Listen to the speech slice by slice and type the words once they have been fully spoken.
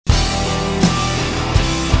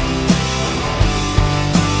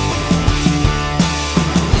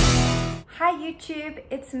YouTube,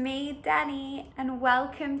 it's me, Danny, and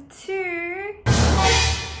welcome to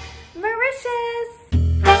Mauritius.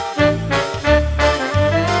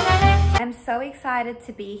 I'm so excited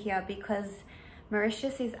to be here because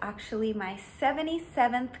Mauritius is actually my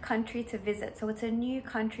 77th country to visit, so it's a new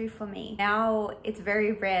country for me. Now it's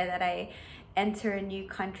very rare that I enter a new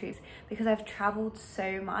country because I've traveled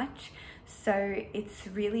so much, so it's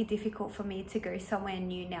really difficult for me to go somewhere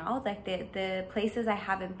new now. Like the places I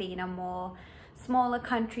haven't been are more smaller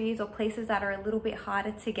countries or places that are a little bit harder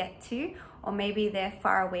to get to, or maybe they're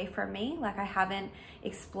far away from me. Like I haven't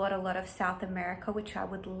explored a lot of South America, which I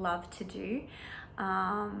would love to do.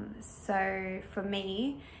 So for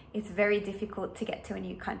me, it's very difficult to get to a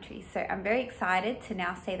new country. So I'm very excited to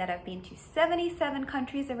now say that I've been to 77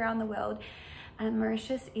 countries around the world, and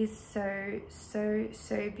Mauritius is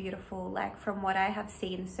so beautiful. Like from what I have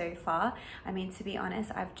seen so far, I mean, to be honest,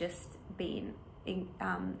 I've just been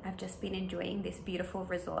enjoying this beautiful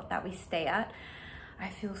resort that we stay at. I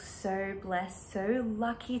feel so blessed, so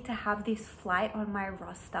lucky to have this flight on my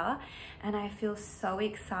roster, and I feel so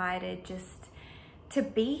excited just to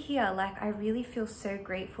be here. Like I really feel so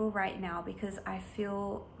grateful right now because I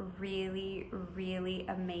feel really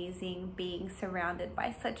amazing being surrounded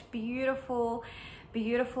by such beautiful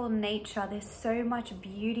nature. There's so much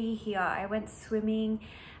beauty here. I went swimming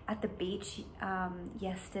at the beach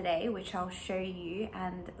yesterday, which I'll show you,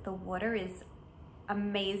 and the water is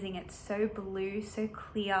amazing. It's so blue, so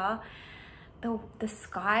clear. The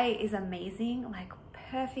sky is amazing, like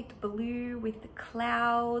perfect blue with the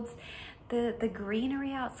clouds. The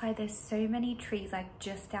greenery outside, there's so many trees. Like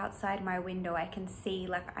just outside my window I can see,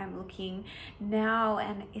 like I'm looking now,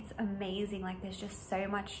 and it's amazing. Like there's just so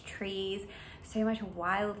much trees, so much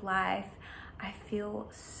wildlife. I feel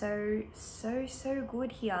so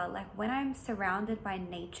good here. Like when I'm surrounded by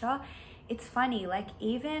nature, it's funny, like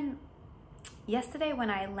even yesterday when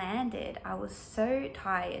I landed, I was so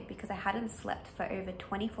tired because I hadn't slept for over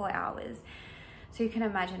 24 hours. So you can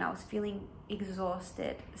imagine I was feeling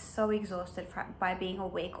exhausted, so exhausted by being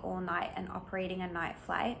awake all night and operating a night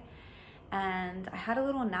flight. And I had a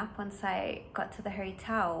little nap once I got to the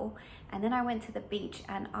hotel, and then I went to the beach.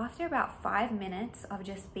 And after about 5 minutes of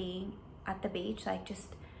just being at the beach, like just,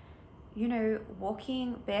 you know,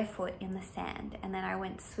 walking barefoot in the sand, and then I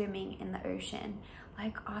went swimming in the ocean.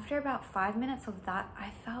 Like after about 5 minutes of that,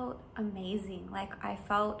 I felt amazing. Like I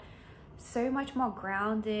felt so much more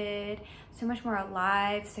grounded, so much more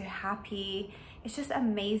alive, so happy. It's just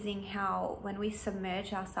amazing how when we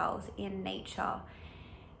submerge ourselves in nature,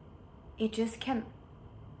 it just can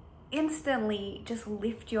instantly just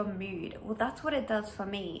lift your mood. Well, that's what it does for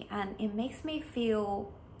me, and it makes me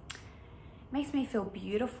feel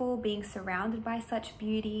beautiful being surrounded by such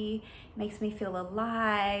beauty. It makes me feel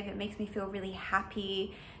alive. It makes me feel really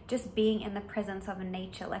happy just being in the presence of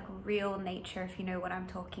nature, like real nature, if you know what I'm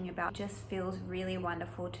talking about. It just feels really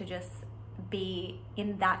wonderful to just be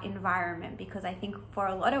in that environment, because I think for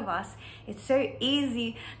a lot of us it's so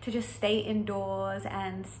easy to just stay indoors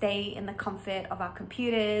and stay in the comfort of our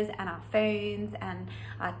computers and our phones and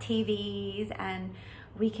our TVs, and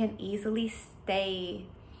we can easily stay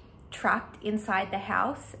trapped inside the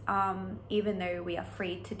house. Even though we are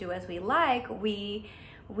free to do as we like, we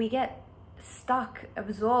get stuck,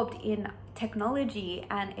 absorbed in technology,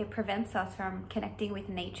 and it prevents us from connecting with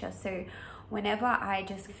nature. So whenever I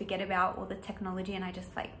just forget about all the technology and I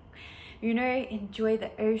just, like, you know, enjoy the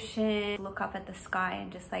ocean, look up at the sky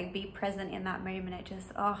and just like be present in that moment, it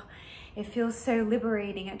just, oh, it feels so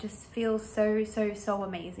liberating. It just feels so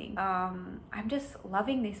amazing. I'm just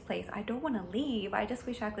loving this place. I don't want to leave. I just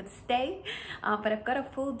wish I could stay, but I've got a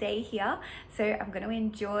full day here, so I'm going to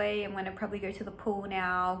enjoy. I'm going to probably go to the pool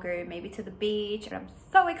now, go maybe to the beach. I'm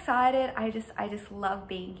so excited. I just love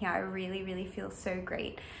being here. I really feel so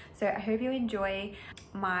great. So I hope you enjoy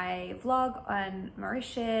my vlog on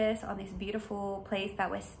Mauritius, on this beautiful place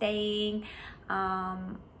that we're staying.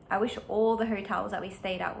 I wish all the hotels that we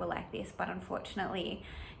stayed at were like this, but unfortunately,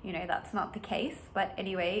 you know, that's not the case. But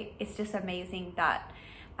anyway, it's just amazing that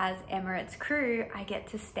as Emirates crew, I get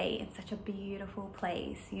to stay in such a beautiful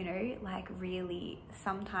place, you know, like really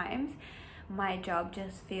sometimes my job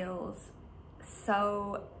just feels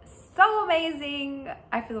so amazing.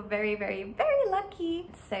 I feel very lucky.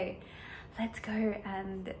 So let's go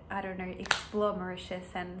and, I don't know, explore Mauritius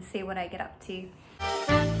and see what I get up to.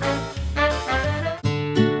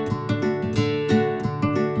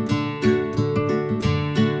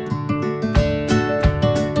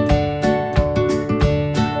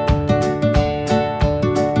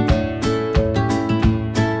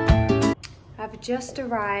 have just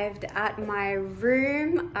arrived at my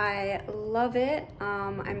room. I love it.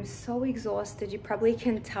 I'm so exhausted. You probably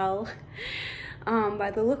can tell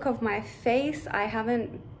by the look of my face. I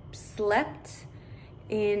haven't slept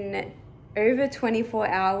in over 24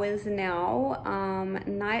 hours now.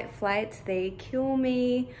 Night flights, they kill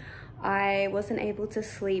me. I wasn't able to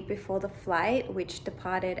sleep before the flight, which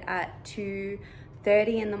departed at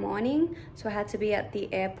 2:30 in the morning. So I had to be at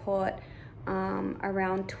the airport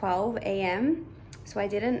around 12 a.m. So I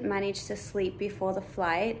didn't manage to sleep before the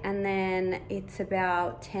flight. And then it's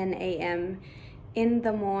about 10 a.m. in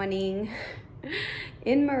the morning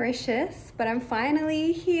in Mauritius, but I'm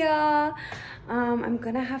finally here. I'm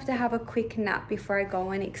gonna have to have a quick nap before I go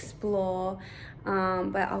and explore,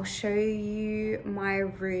 but I'll show you my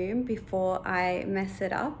room before I mess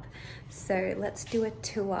it up. So let's do a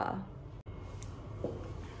tour.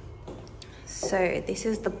 So this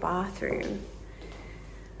is the bathroom.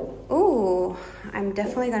 Oh, I'm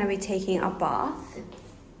definitely going to be taking a bath.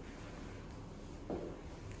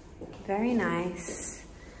 Very nice.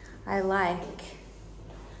 I like.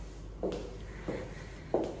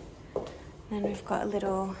 Then we've got a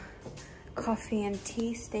little coffee and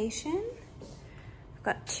tea station. We've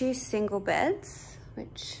got 2 single beds,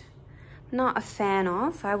 which I'm not a fan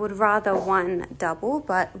of. I would rather one double,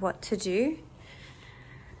 but what to do?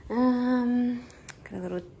 Got a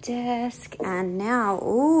little desk, and now,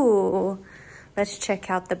 ooh, let's check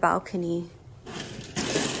out the balcony.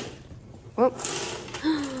 Whoop.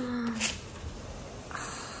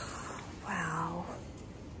 Wow.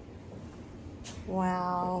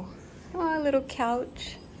 Wow. Oh, a little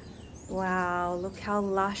couch. Wow, look how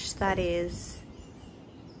lush that is.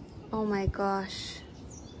 Oh my gosh.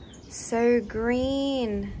 So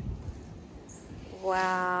green.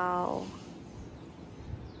 Wow.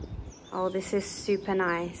 Oh, this is super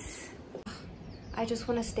nice. I just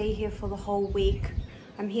want to stay here for the whole week.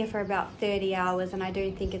 I'm here for about 30 hours and I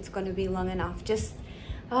don't think it's going to be long enough. Just,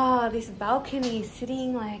 this balcony,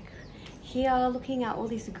 sitting like here, looking at all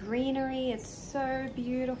this greenery. It's so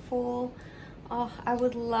beautiful. Oh, I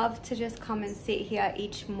would love to just come and sit here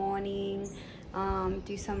each morning,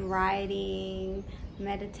 do some writing,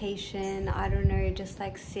 meditation, I don't know, just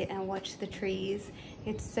like sit and watch the trees.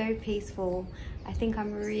 It's so peaceful. I think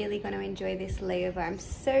I'm really going to enjoy this layover. I'm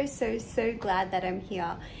so glad that I'm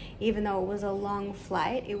here, even though it was a long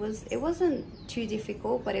flight. It wasn't too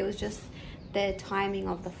difficult, but it was just the timing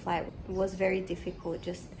of the flight was very difficult.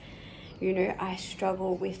 Just, you know, I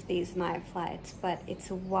struggle with these night flights, but it's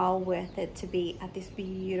well worth it to be at this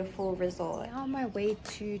beautiful resort. I'm on my way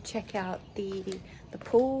to check out the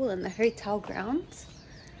pool and the hotel grounds.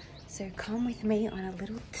 So come with me on a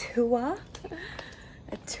little tour.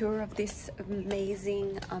 A tour of this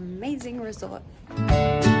amazing resort.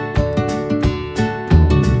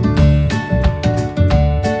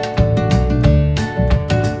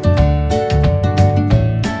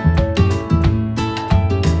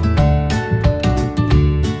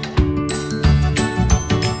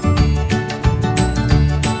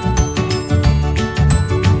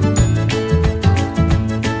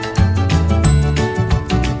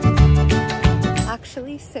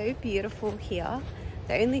 Actually, so beautiful here.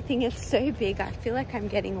 The only thing is so big, I feel like I'm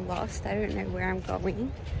getting lost. I don't know where I'm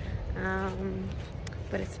going,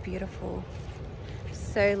 but it's beautiful.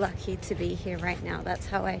 So lucky to be here right now. That's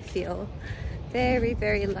how I feel.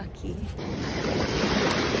 Very lucky.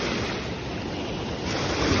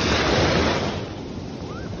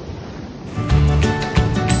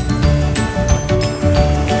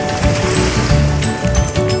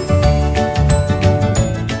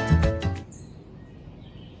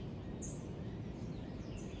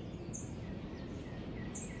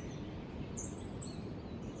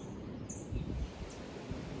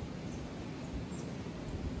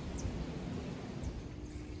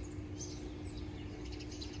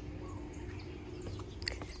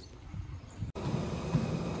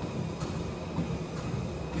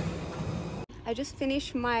 I just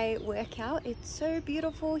finished my workout. It's so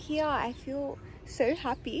beautiful here. I feel so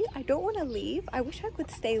happy. I don't want to leave. I wish I could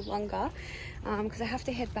stay longer because I have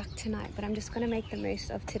to head back tonight, but I'm just going to make the most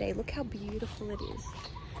of today. Look how beautiful it is.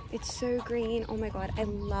 It's so green. Oh my God, I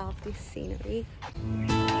love this scenery.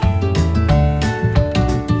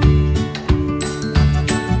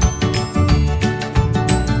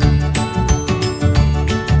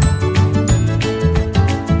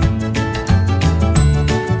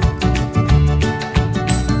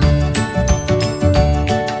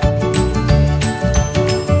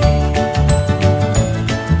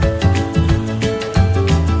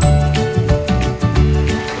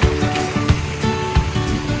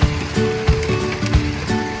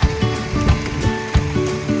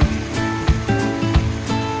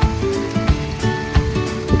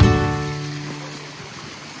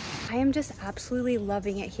 just absolutely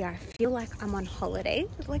loving it here. I feel like I'm on holiday.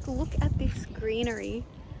 Like, look at this greenery.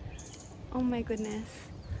 Oh my goodness.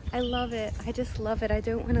 I love it. I just love it. I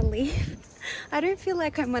don't want to leave. I don't feel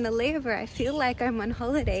like I'm on a layover. I feel like I'm on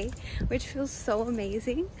holiday, which feels so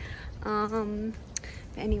amazing. But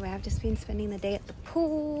anyway, I've just been spending the day at the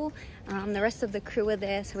pool. The rest of the crew are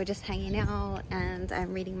there, so we're just hanging out, and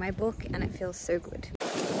I'm reading my book, and it feels so good.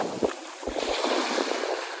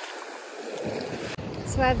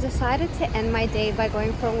 So I've decided to end my day by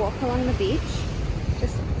going for a walk along the beach.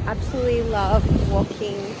 Just absolutely love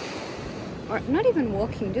walking, or not even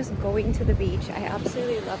walking, just going to the beach. I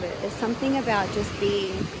absolutely love it. There's something about just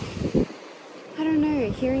being, I don't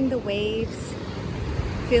know, hearing the waves,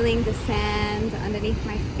 feeling the sand underneath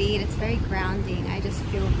my feet. It's very grounding. I just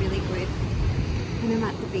feel really good when I'm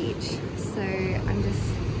at the beach. So I'm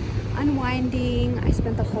just unwinding. I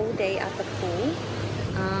spent the whole day at the pool,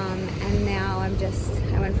 and now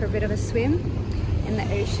I went for a bit of a swim in the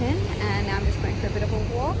ocean, and now I'm just going for a bit of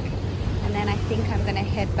a walk, and then I think I'm gonna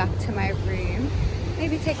head back to my room,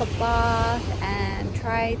 maybe take a bath and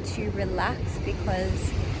try to relax,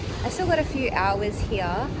 because I still got a few hours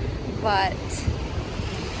here, but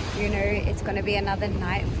you know, it's going to be another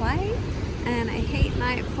night flight, and I hate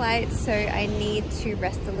night flights, so I need to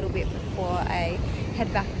rest a little bit before I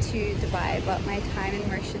head back to Dubai. But my time in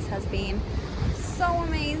Mauritius has been so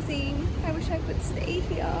amazing. I wish I could stay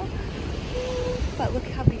here, but look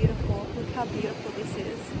how beautiful this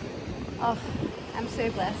is. Oh, I'm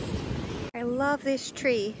so blessed. I love this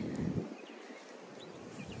tree,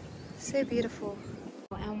 so beautiful.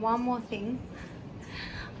 And one more thing,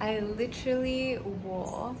 I literally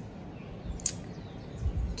wore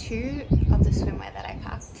 2 of the swimwear that I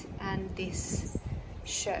packed and this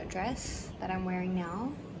shirt dress that I'm wearing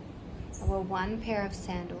now. I wore 1 pair of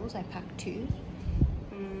sandals, I packed 2,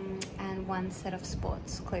 and 1 set of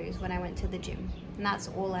sports clothes when I went to the gym. And that's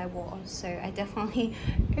all I wore, so I definitely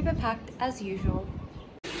overpacked as usual.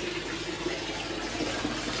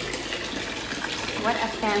 What a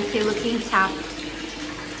fancy looking tap.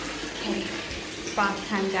 Okay. Bath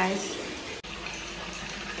time, guys.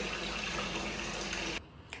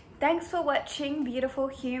 Thanks for watching, beautiful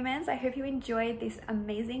humans. I hope you enjoyed this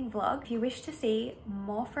amazing vlog. If you wish to see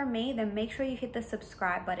more from me, then make sure you hit the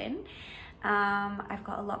subscribe button. I've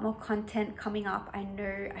got a lot more content coming up. I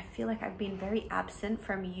feel like I've been very absent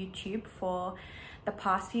from YouTube for the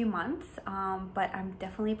past few months, but I'm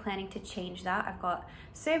definitely planning to change that. I've got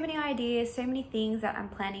so many ideas, so many things that I'm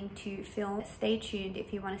planning to film. Stay tuned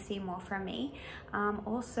if you want to see more from me.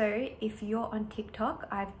 Also, if you're on TikTok,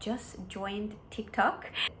 I've just joined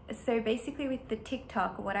TikTok. So basically with the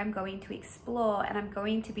TikTok, what I'm going to explore, and I'm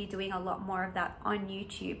going to be doing a lot more of that on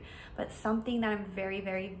YouTube, but something that I'm very,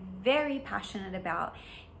 very, very passionate about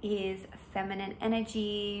is feminine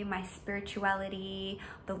energy, my spirituality,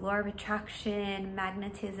 the law of attraction,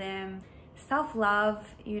 magnetism,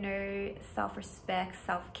 self-love, you know, self-respect,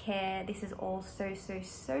 self-care. This is all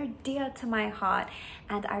so dear to my heart,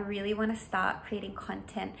 and I really want to start creating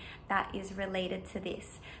content that is related to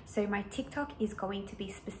this. So my TikTok is going to be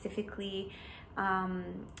specifically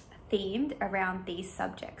themed around these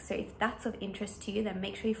subjects. So if that's of interest to you, then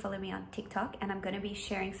make sure you follow me on TikTok, and I'm going to be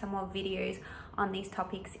sharing some more videos on these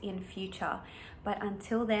topics in future. But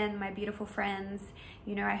until then, my beautiful friends,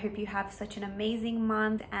 you know, I hope you have such an amazing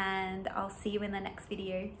month, and I'll see you in the next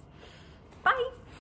video. Bye.